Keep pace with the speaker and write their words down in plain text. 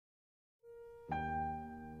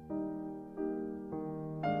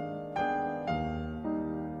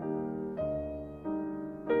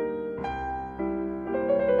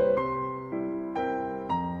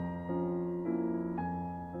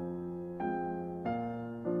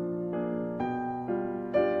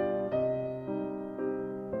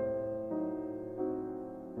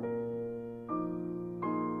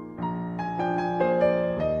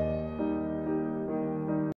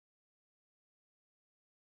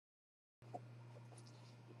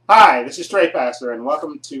Hi, this is Stray Pastor, and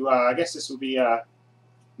welcome to, I guess this will be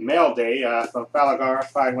mail day from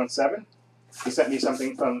Falagar517. He sent me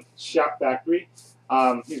something from Shop Factory.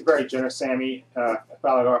 He's very generous, Sammy.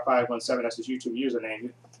 Falagar517, that's his YouTube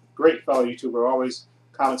username. Great fellow YouTuber, always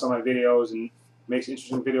comments on my videos and makes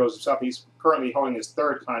interesting videos himself. He's currently holding his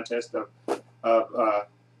third contest no,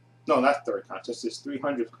 not third contest, his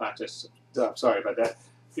 300th contest. Sorry about that.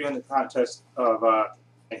 300th contest of,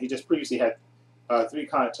 and he just previously had 3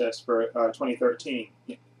 contests for 2013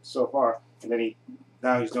 so far, and then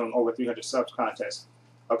now he's doing over 300 subs contests.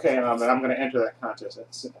 Okay, and I'm going to enter that contest.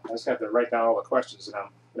 I just have to write down all the questions, and I'm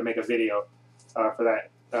going to make a video for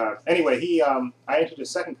that. Anyway, I entered the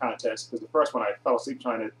second contest because the first one I fell asleep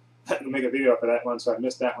trying to make a video for that one, so I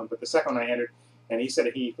missed that one. But the second one I entered, and he said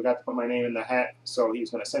that he forgot to put my name in the hat, so he's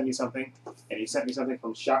going to send me something, and he sent me something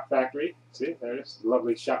from Shop Factory. See, there it is,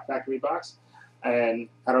 lovely Shop Factory box. And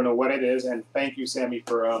I don't know what it is, and thank you, Sammy,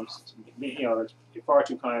 for, you're far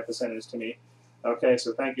too kind for sending this to me. Okay,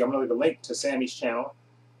 so thank you. I'm going to leave a link to Sammy's channel,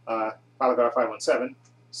 Falagar517,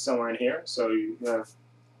 somewhere in here. So,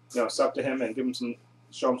 sub to him and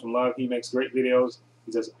show him some love. He makes great videos.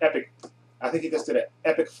 He does epic, I think he just did an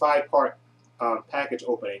epic 5-part package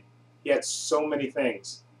opening. He had so many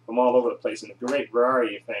things from all over the place and a great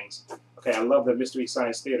variety of things. Okay, I love the Mystery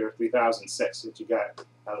Science Theater 3006 that you got.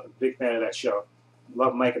 I'm a big fan of that show.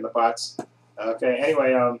 Love Mike and the Bots. Okay,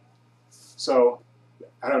 anyway, so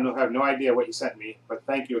I have no idea what you sent me, but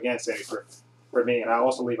thank you again, Sammy, for me. And I'll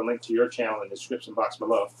also leave a link to your channel in the description box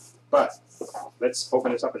below. But let's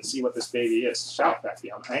open this up and see what this baby is. Shout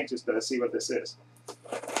Factory. I'm anxious to see what this is.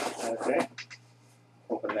 Okay,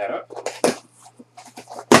 open that up.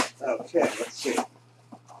 Okay, let's see.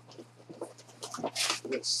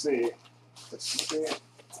 Let's see. Let's see.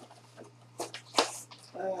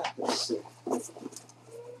 Let's see.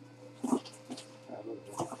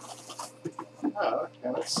 Oh, okay,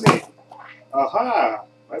 let's see. Aha!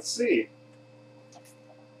 Let's see.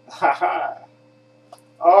 Haha!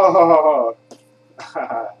 Oh!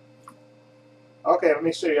 Okay, let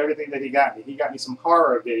me show you everything that he got me. He got me some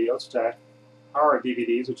horror videos, horror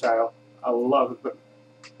DVDs, which I love.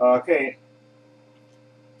 Okay.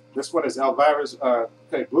 This one is Elvira's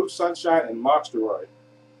Blue Sunshine and Monsteroid,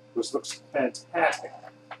 which looks fantastic.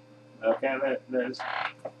 Okay, there's.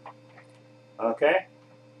 Okay.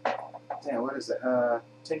 Damn, what is it?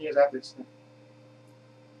 10 years after.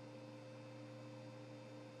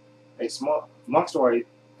 Monsteroid,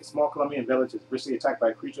 a small Colombian village, is recently attacked by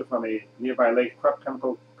a creature from a nearby lake. Corrupt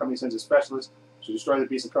chemical company sends a specialist to destroy the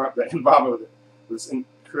beast and corrupt the environment with its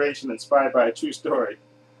creation inspired by a true story.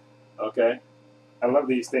 Okay. I love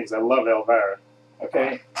these things. I love Elvira.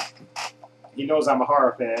 Okay. He knows I'm a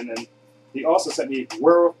horror fan, and he also sent me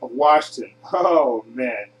Werewolf of Washington. Oh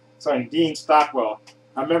man, starring Dean Stockwell.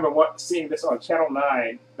 I remember seeing this on Channel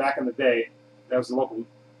 9 back in the day. That was a local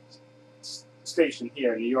station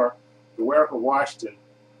here in New York. The Werewolf of Washington.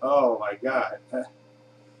 Oh my God.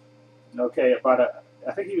 Okay,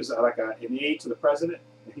 I think he was like an aide to the president,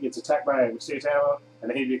 and he gets attacked by a mysterious animal,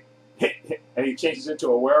 and then he changes into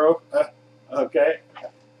a werewolf. Okay,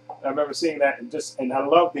 I remember seeing that, and I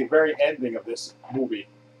love the very ending of this movie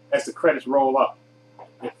as the credits roll up.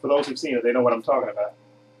 For those who've seen it, they know what I'm talking about.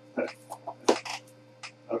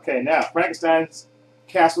 Okay, now Frankenstein's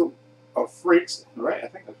Castle of Freaks, right? I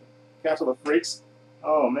think that's Castle of Freaks.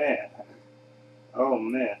 Oh man, oh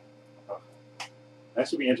man, that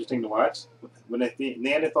should be interesting to watch. When the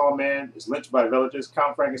Neanderthal man is lynched by villagers,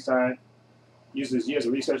 Count Frankenstein uses years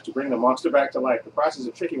of research to bring the monster back to life. The process is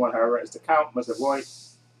a tricky one, however, as the Count must avoid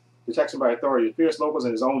detection by authorities. Fierce locals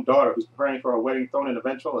and his own daughter, who's preparing for her wedding, thrown in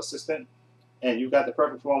eventual assistant. And you've got the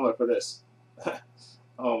perfect formula for this.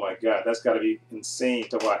 Oh my God, that's got to be insane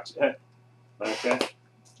to watch. Okay.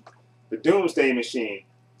 The Doomsday Machine.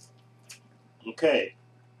 Okay.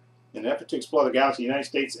 In an effort to explore the galaxy, the United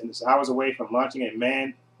States is hours away from launching a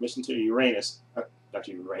manned mission to Uranus. Not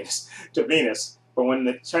to Uranus, to Venus. But when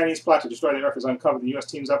the Chinese plot to destroy the Earth is uncovered, the U.S.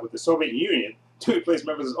 teams up with the Soviet Union to replace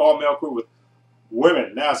members of the all-male crew with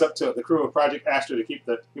women. Now it's up to the crew of Project Astra to keep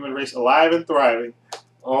the human race alive and thriving.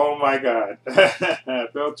 Oh my God.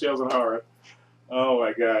 Bill chills and horror. Oh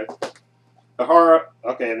my God. The horror.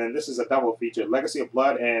 Okay, and then this is a double feature. Legacy of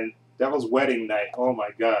Blood and Devil's Wedding Night. Oh my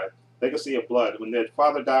God. Legacy of Blood. When their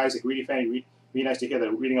father dies, a greedy family reunites to hear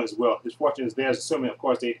the reading of his will. His fortune is theirs, assuming, of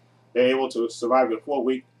course, they're able to survive a full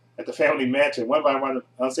week at the family mansion. One by one,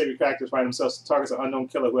 unsavory characters find themselves targets an unknown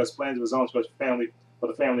killer who has plans of his own for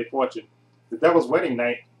the family fortune. The Devil's Wedding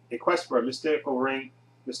Night, a quest for a mythical ring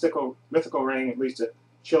leads to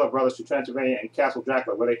Schiller Brothers to Transylvania and Castle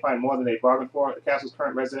Dracula, where they find more than they bargained for. The castle's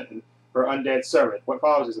current resident and her undead servant. What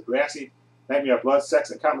follows is a glassy nightmare of blood,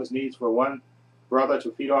 sex, and countless needs for one brother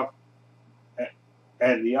to feed off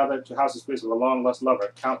and the other to house the spirits of a long-lost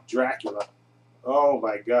lover, Count Dracula. Oh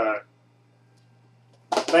my God.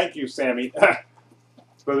 Thank you, Sammy,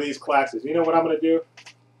 for these classes. You know what I'm going to do?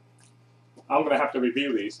 I'm going to have to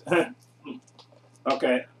review these.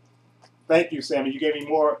 Okay. Thank you, Sammy. You gave me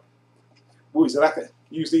more movies that I could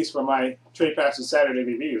use these for my Trade Passes Saturday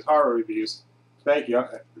reviews, horror reviews. Thank you.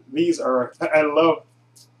 These are, I love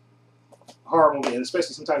horror movies, and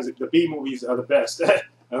especially sometimes the B movies are the best.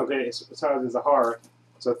 Okay, sometimes it's a horror.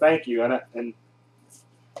 So thank you. And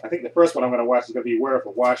I think the first one I'm going to watch is going to be Werewolf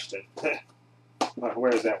of Washington.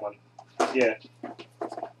 Where is that one? Yeah.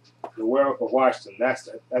 The Werewolf of Washington. I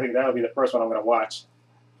think that'll be the first one I'm going to watch.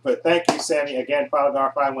 But thank you, Sammy. Again,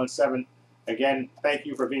 Falagar517. Again, thank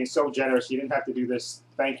you for being so generous. You didn't have to do this.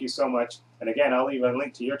 Thank you so much. And again, I'll leave a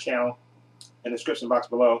link to your channel in the description box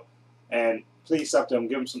below. And please sub to him,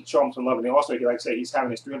 show him some love. And also, like I say, he's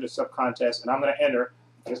having his 300 sub contest, and I'm going to enter.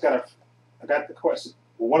 I got the question,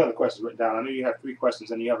 well, one of the questions written down. I know you have 3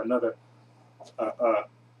 questions, and you have another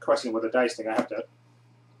question with a dice thing. I have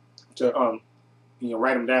to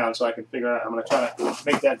write them down so I can figure out. I'm going to try to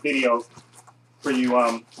make that video for you,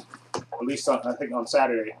 at least I think on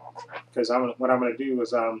Saturday, because what I'm going to do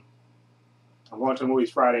is I'm going to the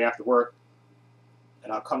movies Friday after work,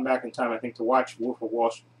 and I'll come back in time, I think, to watch Werewolf of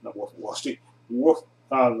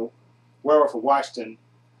Washington,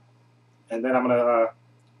 and then I'm going to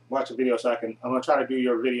watch a video so I'm going to try to do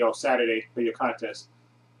your video Saturday for your contest,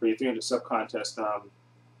 for your 300 sub contest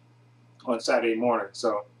on Saturday morning,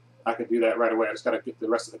 so I can do that right away. I just got to get the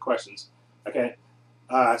rest of the questions. Okay.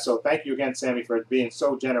 So thank you again, Sammy, for being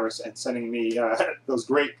so generous and sending me those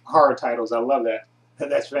great horror titles. I love that.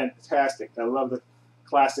 That's fantastic. I love the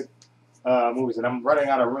classic movies. And I'm running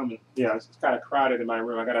out of room. It's kind of crowded in my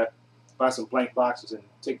room. I got to buy some blank boxes and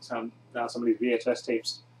take down some of these VHS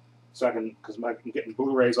tapes so because I'm getting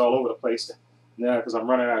Blu-rays all over the place because I'm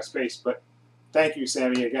running out of space. But thank you,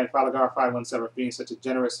 Sammy. Again, Falagar517 for being such a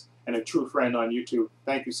generous and a true friend on YouTube.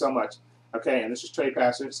 Thank you so much. Okay, and this is Trey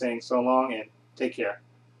Passer saying so long and take care.